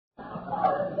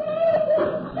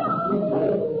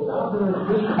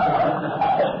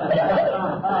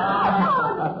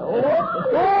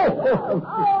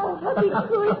Happy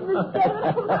Christmas, Dad.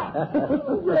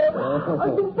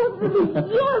 I've been perfectly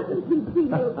years since we've seen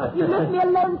you. You've left me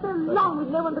alone so long with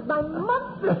no one but my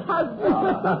monstrous husband.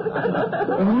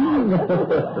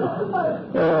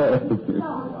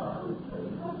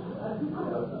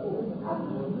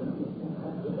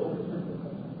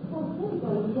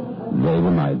 They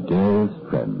were my dearest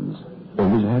friends.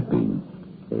 Always have been.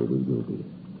 Always will be.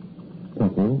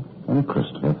 Ethel and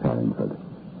Christopher Farringford.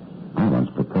 I once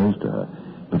proposed to her,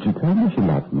 but she told me she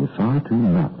loved me far too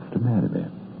much to marry me.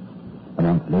 A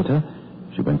month later,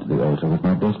 she went to the altar with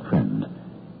my best friend,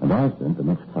 and I spent the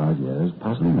next 5 years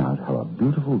puzzling out how a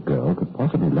beautiful girl could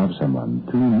possibly love someone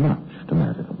too much to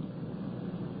marry them.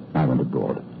 I went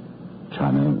abroad.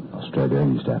 China, Australia,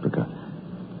 East Africa.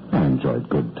 I enjoyed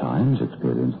good times,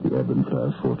 experienced the ebb and flow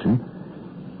of fortune.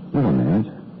 Never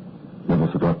married. Never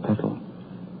forgot Petal.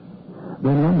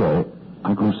 Then one day,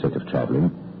 I grew sick of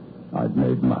traveling. I'd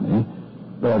made money,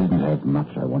 but I didn't have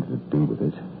much I wanted to do with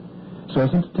it. So I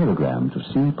sent a telegram to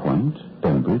Sea Point,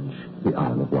 Cambridge, the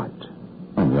Isle of Wight,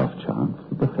 on the off chance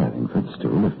that the Farringfords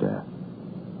still lived there.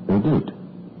 They did,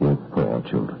 with 4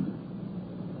 children.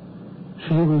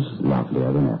 She was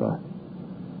lovelier than ever.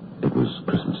 It was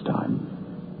Christmas time.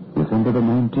 December the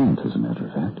 19th, as a matter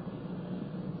of fact.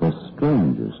 The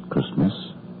strangest Christmas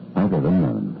I've ever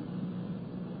known.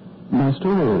 My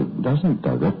story doesn't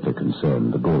directly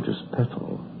concern the gorgeous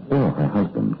Petal or her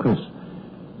husband, Chris.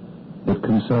 It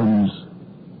concerns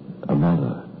a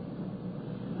mother.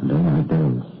 And all my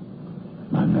days,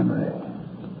 my memory.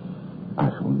 I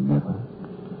shall never,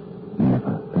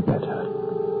 never forget her.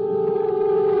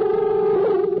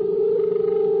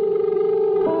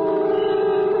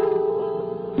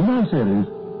 In our series,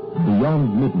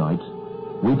 Beyond Midnight,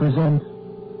 we present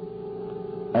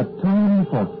A Time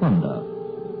for Thunder,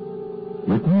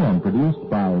 written and produced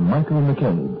by Michael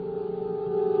McCabe.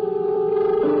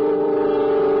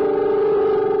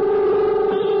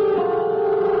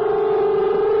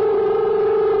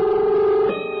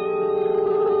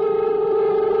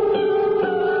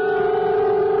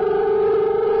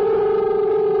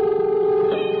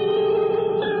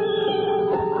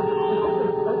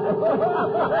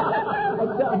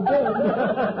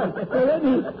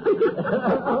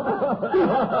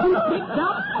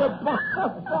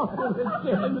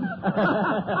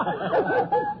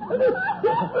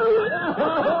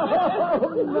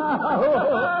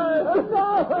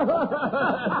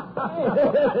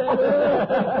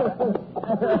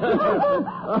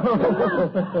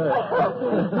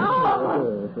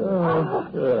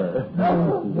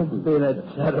 It's been a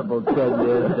terrible 10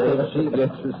 years, Dave. She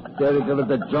gets hysterical at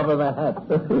the drop of a hat.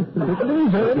 It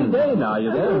leaves her any day now,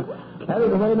 you know.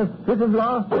 Carried away in a fit of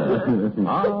laughter.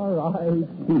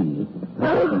 R.I.P.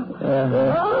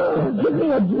 Give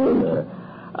me a drink.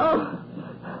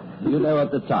 You know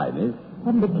what the time is?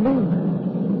 And the drink.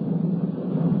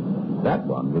 That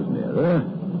one was nearer.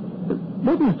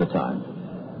 What is the time?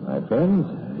 My friends,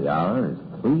 the hour is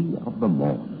 3 of the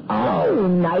morning. Oh,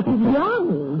 night is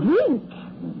young. Drink.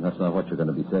 That's not what you're going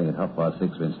to be saying at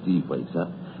 6:30 when Steve wakes up.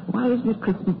 Why isn't it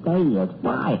Christmas Day yet?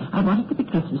 Why? I want it to be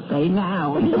Christmas Day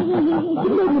now. You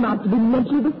made him out to be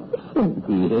mentally deficient.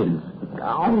 He is.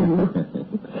 Oh.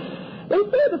 They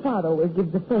say the father always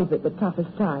gives the favorite the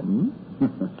toughest time.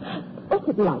 What's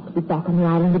it like to be back on the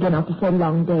island again after so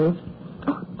long, Dave?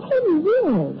 10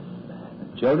 years.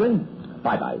 Children,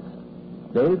 bye-bye.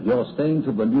 Dave, you're staying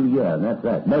till the new year, and that's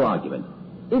that. No argument.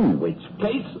 In which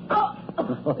case,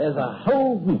 there's a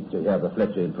whole week to hear the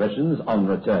Fletcher impressions on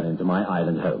returning to my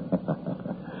island home.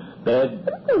 Bed.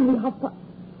 Only half past.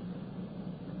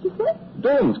 What you say?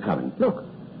 Dawn's coming. Look.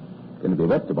 It's going to be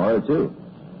wet tomorrow, too.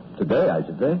 Today, I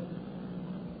should say.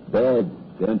 Bed.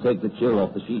 Go and take the chill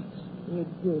off the sheets. You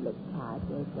do look tired,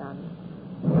 dear son.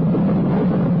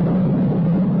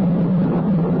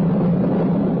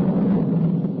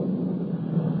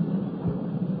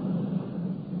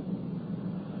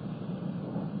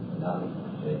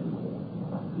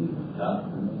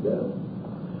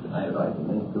 I write and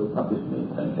they still publish me,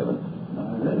 thank heaven. I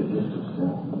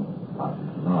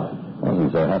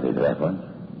wasn't so happy for that one.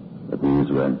 But these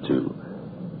weren't too.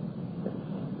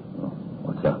 Oh,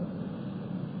 what's up?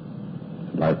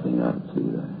 Lightning out, see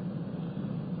that.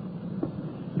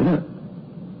 Yeah.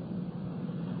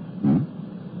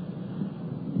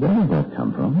 Where did that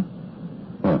come from?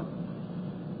 What?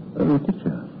 A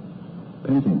picture.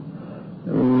 Painting.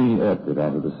 We earthed it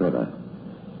out of the cellar.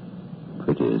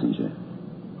 Pretty, isn't she?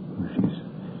 She's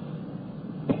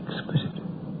exquisite.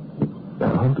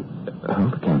 Hold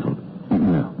the candle.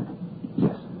 No.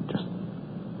 Yes, just...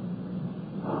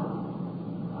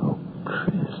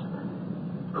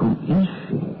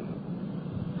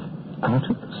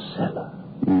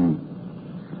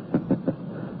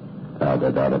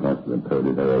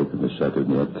 the Chateau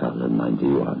near Cutler in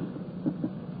 91.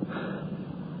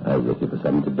 I was looking for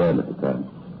something to burn at the time.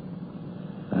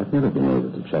 I've never been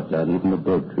able to chop down even the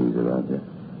dead trees around here.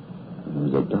 It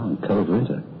was a darn cold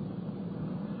winter.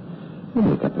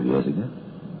 Only a couple of years ago.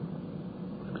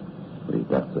 We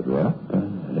dusted her up,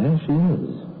 and there she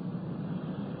is.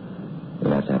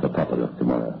 We'll have to have a proper look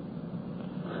tomorrow.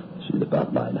 She's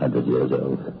about 900 years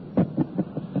old.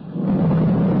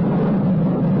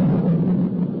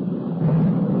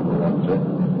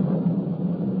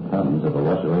 Tons of a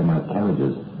wash away my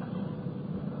carriages.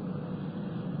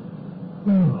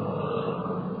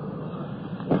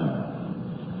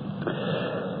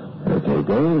 Okay,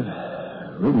 Dave.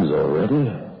 Room's all ready.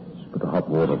 Just put a hot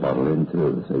water bottle in,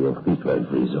 too, so your feet won't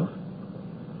freeze off.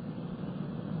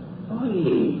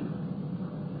 Oi!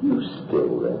 You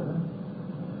still there?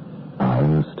 I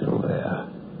was still there,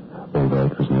 although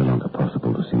it was no longer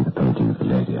possible to see the painting of the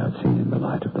lady I'd seen in the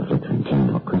light of the flickering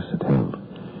candle Chris had held.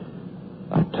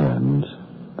 I turned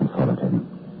and followed him,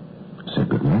 said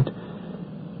good night,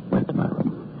 went to my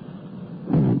room.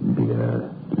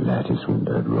 The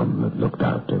lattice-windowed room that looked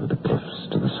out over the cliffs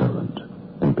to the Solent,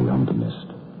 and beyond the mist,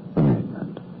 the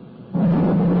mainland.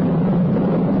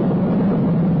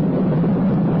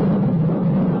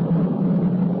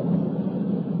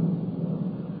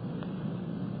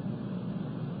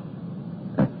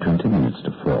 At 20 minutes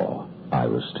to 4, I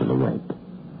was still awake.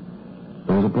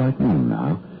 There was a bright moon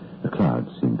now. The clouds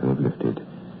seemed to have lifted.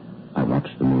 I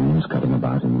watched the moon scudding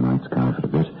about in the night sky for a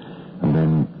bit, and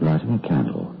then, lighting a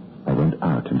candle, I went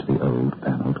out into the old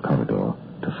panelled corridor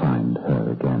to find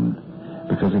her again,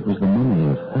 because it was the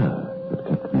memory of her that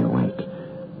kept me awake,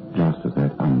 just as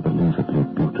that unbelievably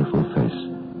beautiful face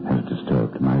has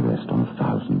disturbed my rest on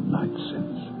 1,000 nights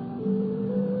since.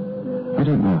 I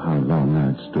don't know how long I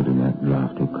had stood in that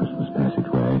drafty Christmas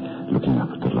passageway, looking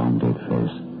up at the long-dead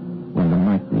face, when the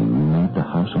lightning made the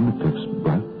house on the cliffs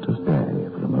bright as day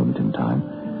for a moment in time,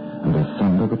 and the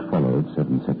thunder that followed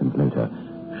 7 seconds later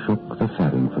shook the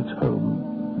Farringfords'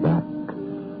 home back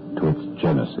to its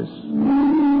genesis.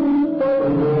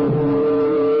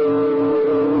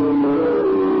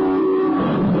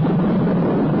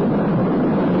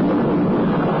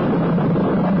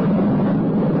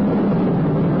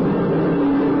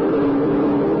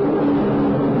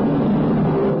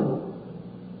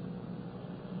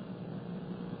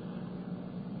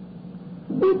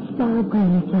 It's our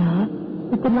granny, sir,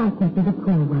 with the likeness of the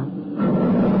poor one.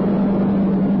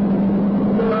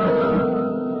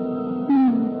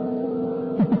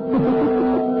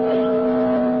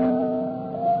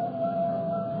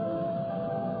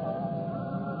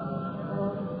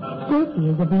 Sophie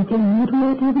is a beacon that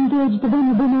might have engaged the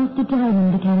venerable Master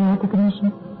Diamond to carry out the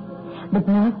commission. But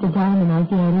Master Diamond, I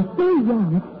fear, is so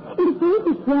young, and if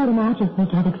he swore an artist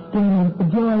might have experienced the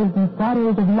joys and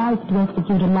sorrows of life to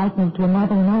execute a likeness to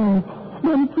another man,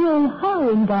 then pray how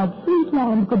in God's sweet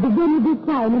land could the venerable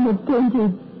Diamond have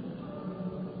painted?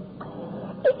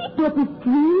 Is it not the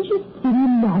strangest thing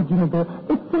imaginable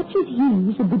that such as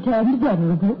he should be termed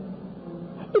venerable?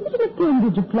 Is it an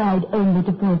appendage applied only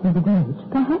to persons of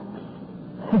note, perhaps?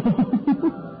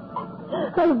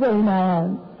 How vain I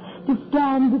am to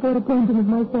stand before a painting of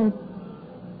myself.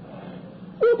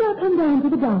 Would I come down to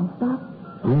the dance, sir?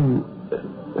 Oh,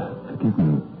 forgive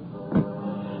me, but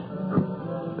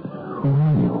who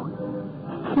are you?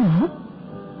 Sir?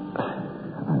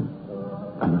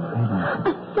 I'm afraid I...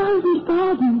 1,000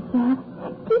 pardons, sir.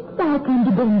 Didst thou come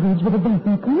to Bainbridge with a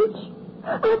vessel coach?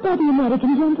 Art thou the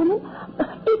American gentleman?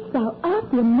 If thou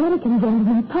art the American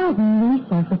gentleman, pardon me,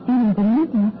 sir, for seeming to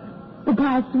listen. But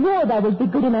I swore thou would be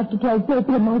good enough to tell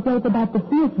Sophie and myself about the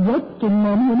fierce redskin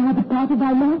men who inhabit part of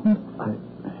thy land.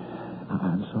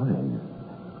 I'm sorry.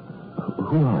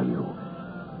 Who are you?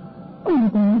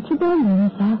 Anything that you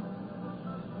bring, sir.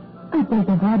 I beg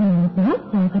your pardon with my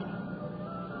sir, but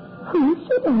who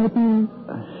should I be?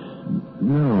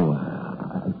 No,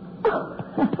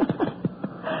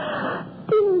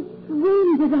 Dear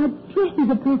stranger, thy dress is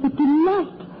a perfect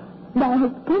delight. Thou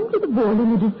hast come to the ball in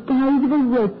the disguise of a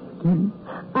redskin.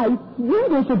 I swear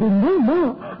there shall be no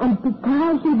more, and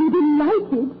Papa shall be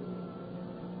delighted.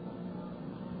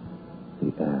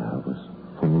 the air was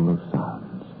full of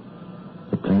sounds.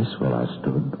 The place where I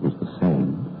stood was the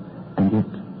same, and yet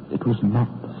it was not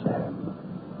the same.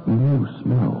 New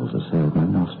smells assailed my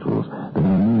nostrils. There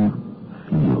was a new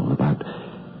feel about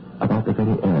the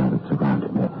very air that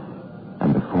surrounded me.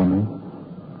 And before me,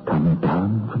 come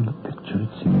down from the picture, it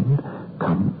seemed,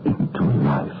 come into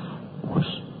life, was...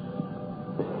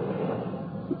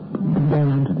 There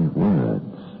aren't any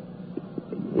words.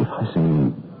 If I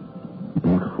say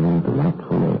beautiful,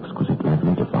 delightful, exquisite,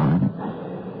 lovely, divine,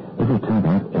 every term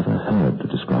I've ever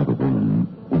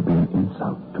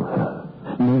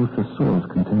know if the source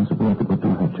contains a word that would do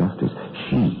her justice.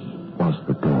 She was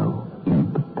the girl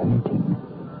in the painting.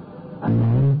 Her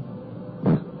name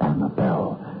was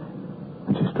Annabelle,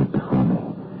 and she stood before me.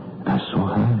 And I saw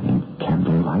her in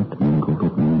candlelight mingled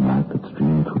with moonlight that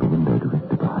streamed through the window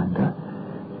directly behind her.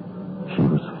 She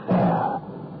was fair,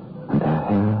 and her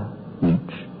hair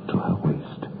reached to her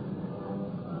waist.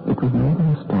 It was made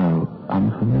in a style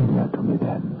unfamiliar to me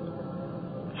then.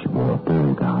 She wore a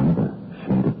ball gown of a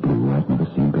shade of blue I'd never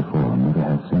seen before and never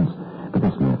have since, but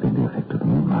this may have been the effect of the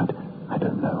moonlight. I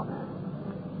don't know.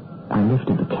 I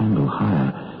lifted the candle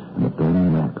higher, and the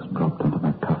burning wax dropped onto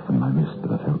my cuff and my wrist,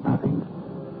 but I felt nothing.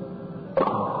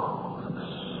 Oh, the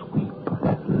sweep of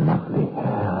that lovely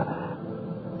hair,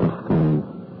 the full,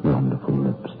 wonderful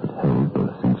lips that held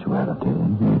both sensuality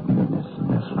and maidenliness in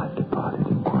their slightly parted,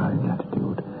 inquiring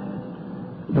attitude.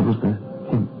 There was the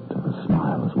hint of a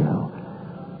smile as well.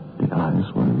 The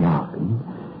eyes were laughing,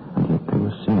 and yet they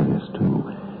were serious, too.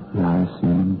 The eyes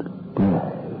seemed gray.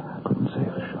 I couldn't say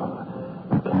for sure.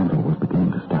 My candle was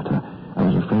beginning to stutter. I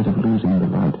was afraid of losing the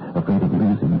light, afraid of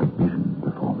losing the vision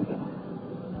before me.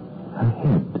 Her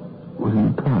head was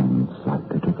inclined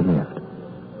slightly to the left.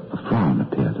 A frown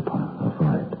appeared upon her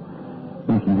forehead,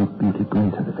 making her beauty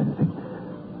greater, if anything.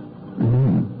 The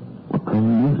men were playing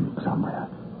music somewhere.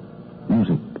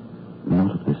 Music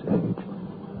not of this age,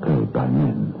 played by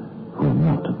men who were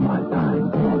not of my time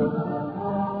born.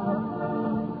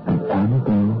 And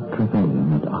Annabelle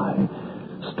Trevelyan and I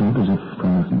stood as if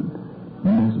frozen,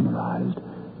 mesmerized,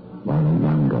 while a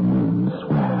younger moon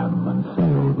swam and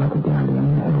sailed like a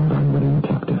galleon held unwilling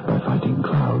captive by fighting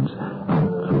clouds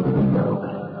out through the window,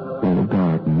 where the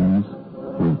gardens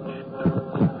reached to the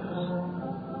cliffs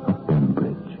of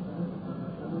Bembridge.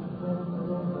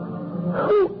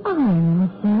 Who are you,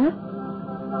 sir?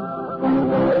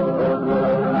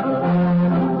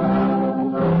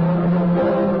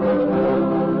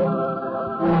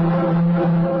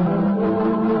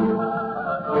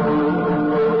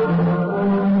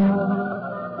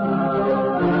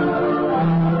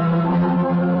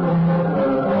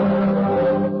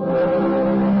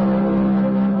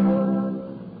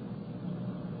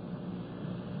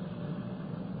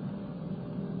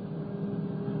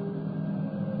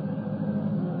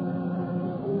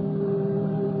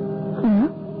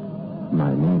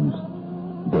 My name's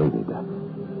David.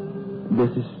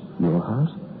 This is your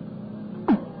house?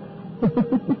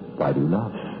 Why do you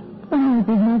laugh? Oh, it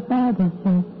was my father's,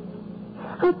 sir.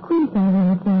 How quaint I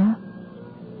was, sir.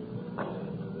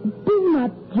 Do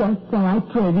not jest so, I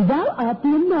pray thee. Thou art the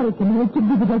American who is to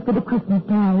visit us for the Christmas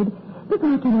tide. But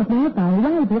I cannot know if I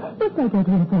arrive. Yes, I go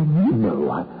to inform you. No,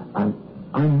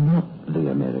 I'm not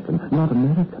the American. Not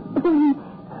American. Then,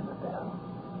 Annabelle.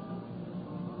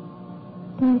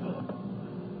 David,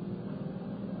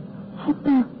 hast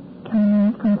thou come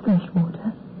in from Freshwater?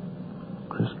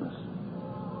 Christmas.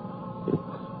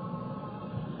 It's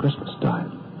Christmas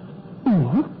time.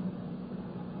 Yes.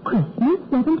 Christmas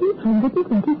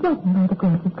 1737, by the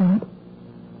grace of God.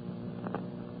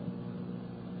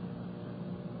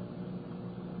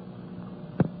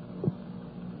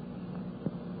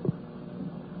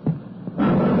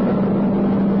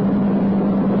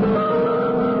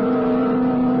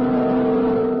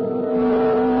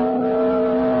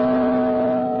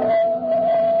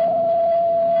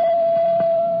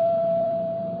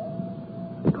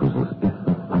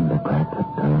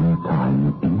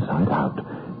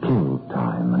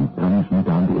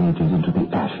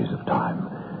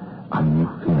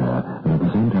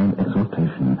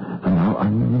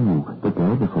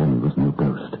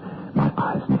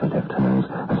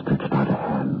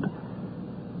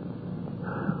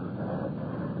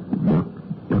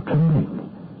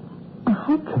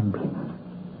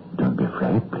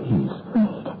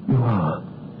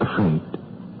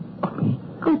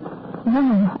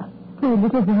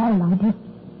 It is well, I did.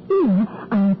 Here,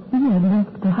 I feared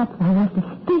lest perhaps I was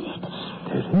distinct.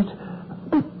 Did it?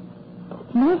 But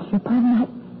flesh upon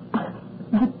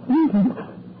my freedom.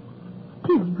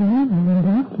 'Tis really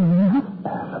enough.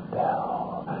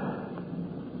 Annabelle.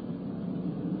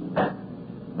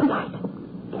 The light.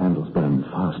 Candles burn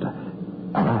faster.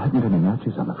 I haven't any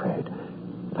matches, I'm afraid.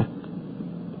 But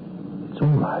it's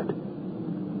all right.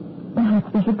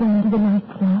 Perhaps we should go into the night,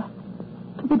 sir.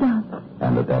 To the dance.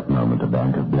 And at that moment, a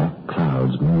bank of black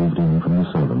clouds moved in from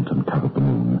the Solent and covered the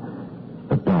moon.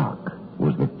 The dark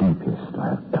was the deepest I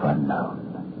have ever known.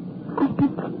 I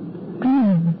did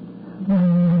dream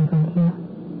lying here.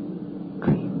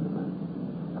 Dream.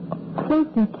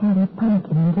 Closely carry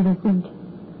Pumpkin into the fruit.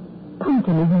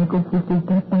 Pumpkin is my good sister's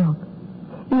dead dog.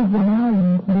 He is an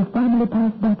island and his family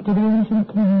passed back to the ancient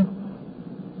kings.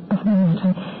 Of no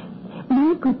matter.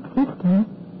 My good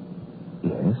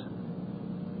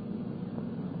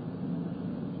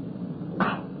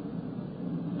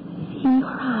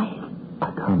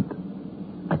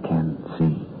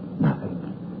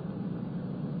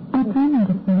dreamed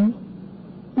of me,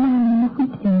 lying in the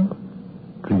wheat field.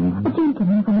 Dreamed? A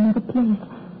gentleman from another place,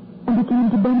 and he came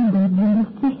to Benbridge in the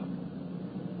street.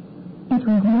 It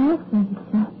was your face,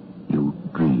 sir. You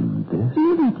dreamed this?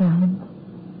 Many times.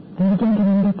 And the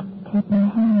gentleman did take my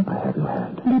hand. I have your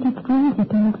hand. And it froze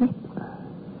it on his lips.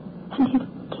 And his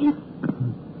kiss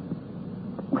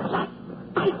was like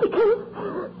icicles.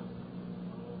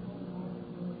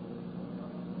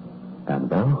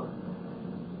 Annabelle?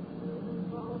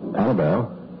 Annabelle?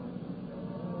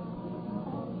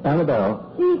 Annabelle?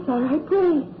 Please, sir, I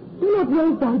pray. Do not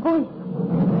raise thy voice.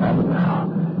 Annabelle,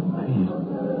 please,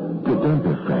 don't be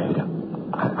afraid.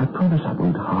 I promise I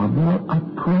won't harm you. I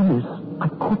promise I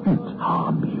couldn't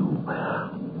harm you.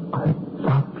 I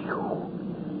love you.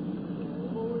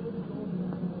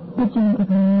 The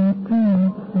gentleman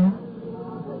dreamed, sir.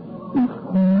 You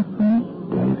swore for me.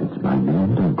 David's my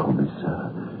name. Don't call me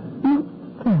sir. Not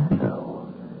sir. No.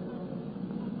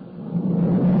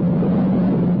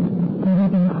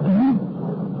 David instead.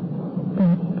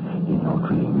 David. In your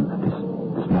dream, this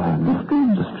man,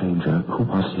 The stranger, who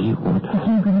was he? What? He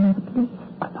came from another place.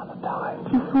 Another time.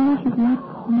 He swore his love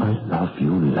for me. I love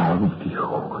you, love you.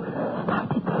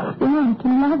 Started to swear to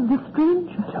love the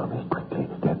stranger. Tell me quickly,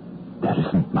 there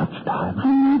isn't much time. I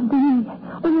love thee.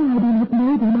 Oh, I do not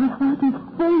know thee. My heart is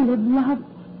full of love.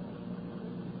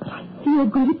 But I fear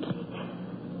greatly.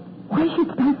 Why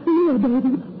shouldst thou fear,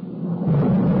 David?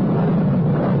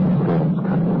 Storm's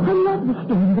coming. I love the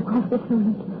storms across the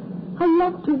field. I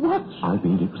love to watch I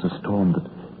mean, it was a storm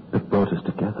that brought us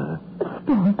together. the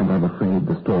storm. And I'm afraid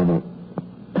the storm will...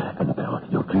 Annabelle,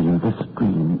 your dream, this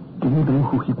dream, do you know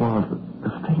who he was? The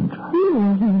stranger?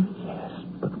 Yes,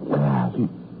 but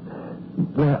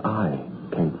where I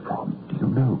came from, do you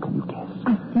know? Can you guess?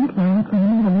 I think thou art from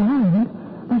another land.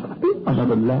 I speak.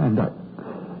 Another land.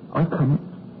 I come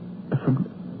from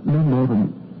no more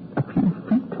than a few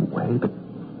feet away, but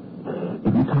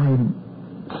in time,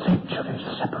 centuries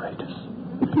separate us.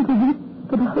 It is as if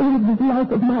for the whole of this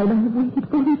life of mine I have waited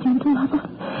for thee, gentle lover.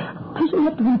 I shall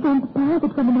have to inform the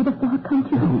pilot from another far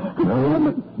country.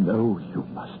 No, you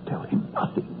must tell him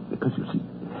nothing, because you see,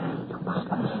 you must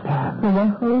understand. For the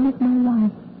whole of my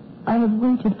life, I have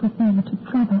waited for thee to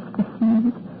traverse the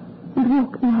seas and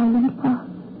walk the island path.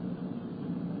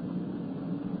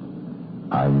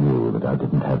 I knew that I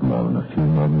didn't have more than a few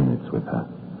more minutes with her.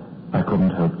 I couldn't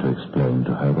hope to explain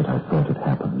to her what I thought had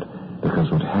happened,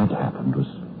 because what had happened was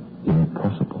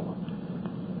impossible.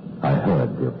 I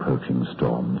heard the approaching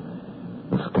storm.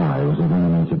 The sky was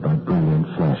illuminated by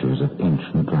brilliant flashes of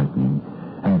ancient lightning,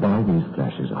 and by these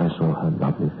flashes I saw her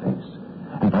lovely face,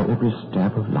 and by every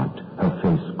stab of light her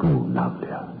face grew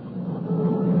lovelier.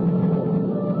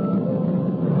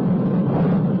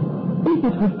 If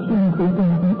it was Tuesday,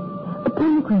 David,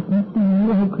 upon Christmas Day,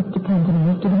 like Mr.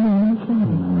 Cantonese to the morning sun.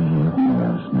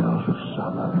 There smells of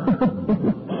summer.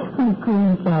 Of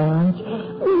course thou art.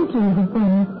 Winter is upon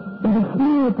us, and the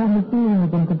snow upon the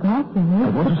fields and the grasses. I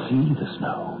want to see the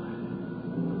snow.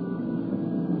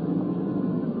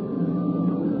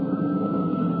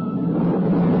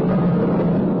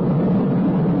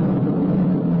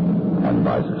 And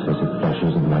by successive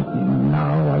flashes of lightning,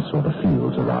 now I saw the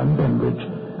fields around Benbridge,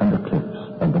 and the cliffs,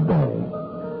 and the bay.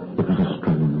 It was a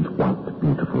strange, white,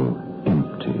 beautiful,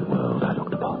 empty world I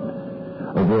looked upon.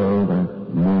 A world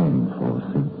I've mourned for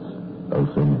since, oh,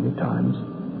 so many times.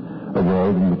 A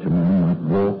world in which a man might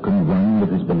walk and run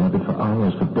with his beloved for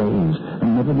hours, for days,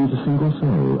 and never meet a single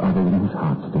soul other than his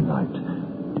heart's delight.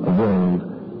 A world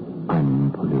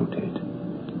unpolluted.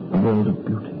 A world of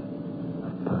beauty,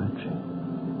 of poetry.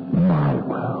 My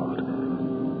world.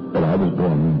 But I was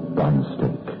born by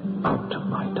mistake, out of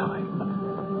my time.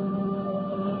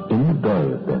 In the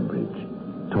bay of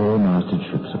Benbridge, tall masted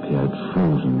ships appeared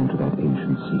frozen into that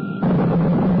ancient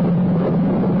sea.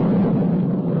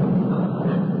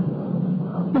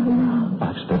 My love,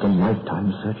 I've spent a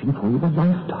lifetime searching for you, a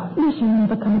lifetime. we shall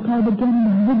never come a time again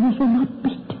now, and we shall not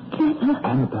be together.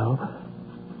 Annabelle,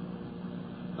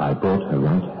 I brought her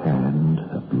right hand,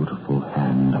 her beautiful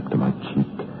hand, up to my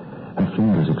cheek. Her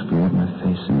fingers explored my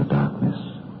face in the darkness.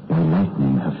 By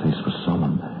lightning, her face was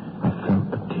solemn. I felt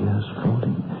the tears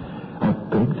falling. I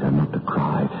begged her not to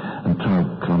cry, and tried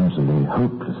clumsily,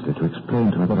 hopelessly, to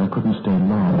explain to her that I couldn't stay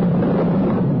long.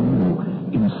 I knew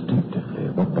instinctively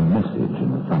what the message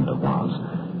in the thunder was.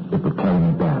 It would carry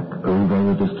me back over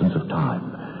a distance of time.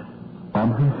 On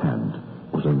her hand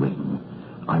was a ring.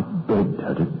 I begged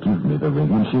her to give me the ring,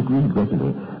 and she agreed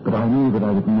readily, but I knew that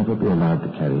I would never be allowed to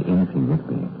carry anything with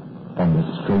me on the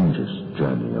strangest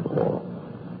journey of all.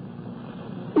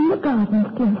 In the gardens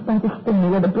close by the spring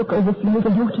where the brook overflows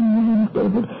and autumn rains,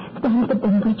 David, stands the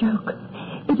Benbridge oak.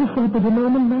 It is said that a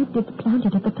Norman knight did plant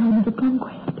it at the time of the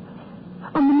conquest.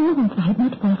 On the northern side,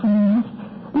 not far from the earth,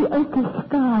 the oak is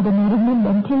scarred and there is an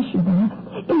indentation there.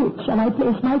 In it shall I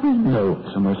place my wings? No,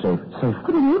 somewhere safe. Safe.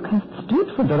 But an oak has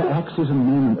stood for... There are axes and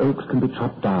men and oaks can be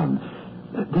chopped down.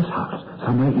 This house.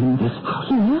 Somewhere in this house.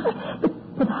 Yeah?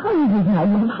 But how is it, my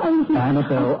love? How is it...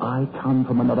 Annabelle, I come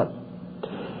from another...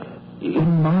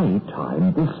 In my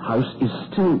time, this house is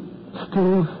still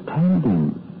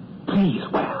standing. Please,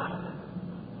 where?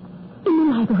 In the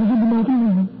library in the mighty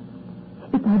room.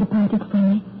 If I departed from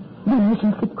me, then I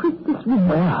shall secrete this room.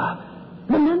 Where?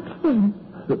 The monks then.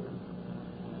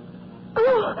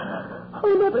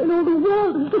 Oh, never in all the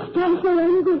world is the sky so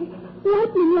angry.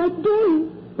 Lightning like day.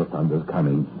 The thunder's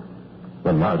coming.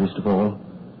 The loudest of all.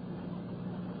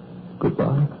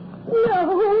 Goodbye.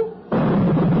 No.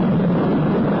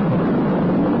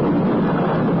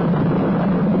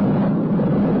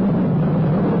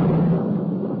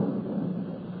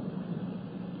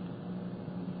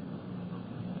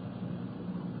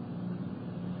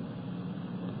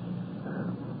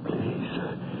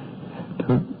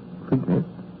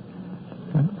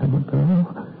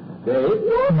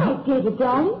 David,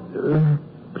 darling?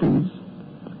 Please.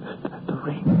 The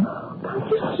ring. Oh, can't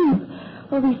you see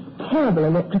all these terrible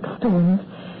electric storms?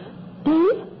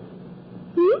 Dave?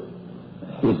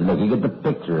 He's looking at the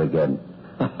picture again.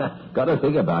 Got to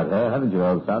think about her, haven't you,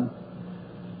 old son?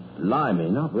 Blimey,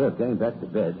 not worth going back to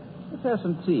bed. Let's have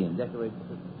some tea and decorate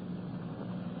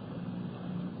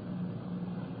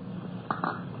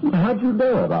the... How'd you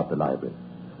know about the library?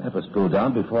 That was pulled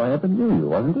down before I ever knew you,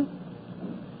 wasn't it?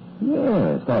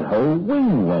 Yes, that whole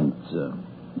wing went,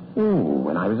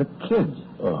 when I was a kid.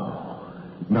 Oh,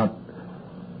 not...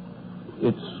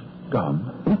 It's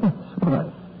gone. Yes,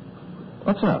 right.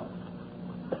 What's up?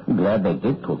 I'm glad they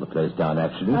did pull the place down,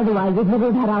 actually. Otherwise, it would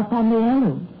have had our family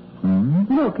heirloom. Hmm?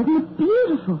 Look, isn't it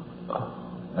beautiful?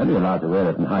 Only allowed to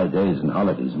wear it in high days and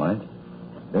holidays, mind.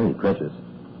 Very precious.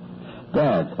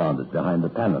 Dad found it behind the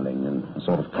paneling in a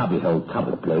sort of cubbyhole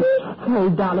cupboard place. Oh,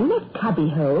 darling, not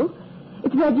cubbyhole.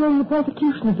 It's where during the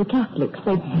persecution of the Catholics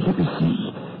they... Let me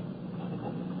see.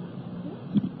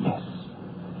 Yes.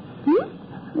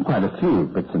 Quite a few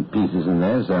bits and pieces in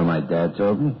there, so my dad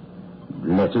told me.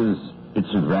 Letters,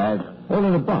 bits of rag, all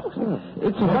in a box.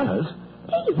 It's Letters?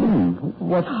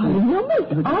 What's Darling, you're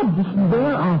most odd this morning.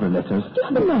 Where are the letters? Just a I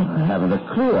minute. haven't a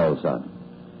clue, old son.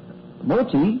 More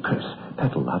tea? Chris,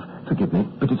 Petal, love, forgive me,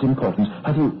 but it's important.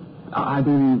 Have you... are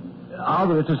the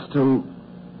letters still...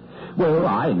 Well,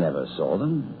 I never saw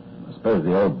them. I suppose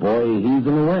the old boy heaved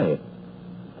them away.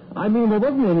 I mean, there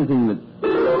wasn't anything that...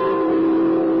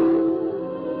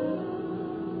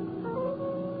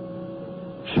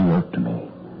 She wrote to me.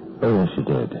 Oh, yes, she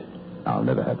did. I'll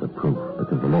never have the proof,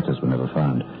 because the letters were never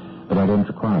found. But I don't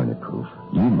require any proof.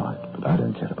 You might, but I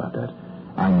don't care about that.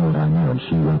 I know what I know, and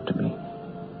she wrote to me.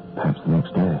 Perhaps the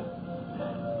next day.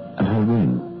 And her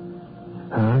ring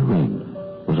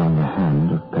was on the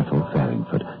hand of Petal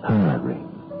Farringford. Her ring,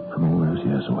 from all those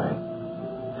years away.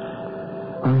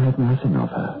 I had nothing of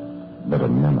her, but a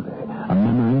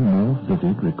memory more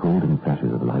vivid, recalled in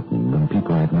flashes of lightning than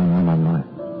people I've known all my life.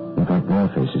 In fact, their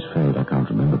faces fade. I can't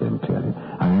remember them clearly.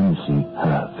 I only see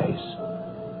her face.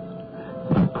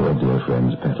 My poor dear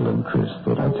friends Petal and Chris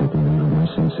thought I'd taken leave of my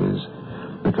senses,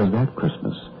 because that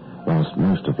Christmas, whilst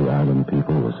most of the island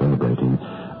people were celebrating,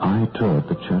 I toured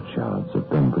the churchyards of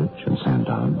Bembridge and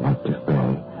Sandown, Ratcliffe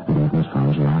Bay, and even as far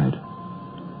as Ryde.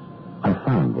 I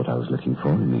found what I was looking for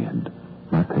in the end.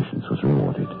 My patience was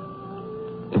rewarded.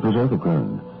 It was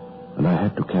overgrown, and I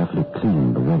had to carefully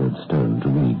clean the weathered stone to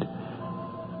read,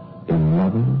 "In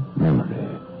loving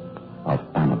memory of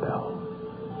Annabelle,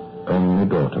 only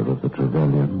daughter of the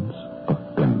Trevelyan's of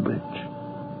Bembridge,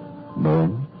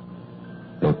 born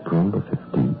April the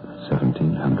 15th,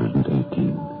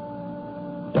 1718,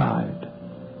 died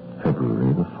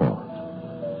February the 4th,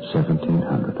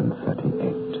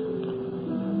 1738.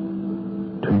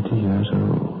 20 years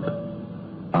old.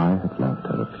 I had loved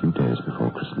her a few days before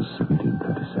Christmas,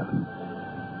 1737.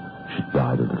 She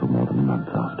died a little more than a month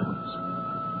afterwards.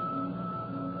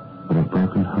 With a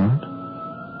broken heart,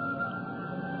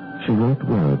 she wrote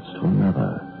words to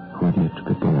another who had yet to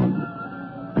be born,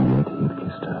 and yet he had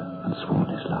kissed her and sworn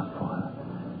his love for her.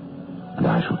 And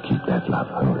I shall keep that love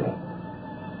holy.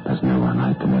 There's no one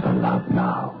I can ever love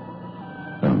now,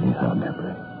 only her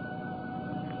memory.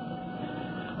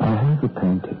 I have the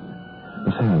painting.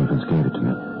 Miss Harrington's gave it to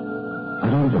me. I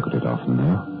don't look at it often,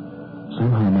 though.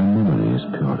 Somehow my memory is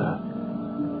purer.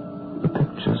 The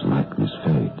picture's likeness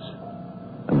fades,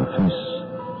 and the face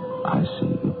I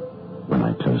see when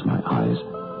I close my eyes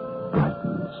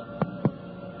brightens.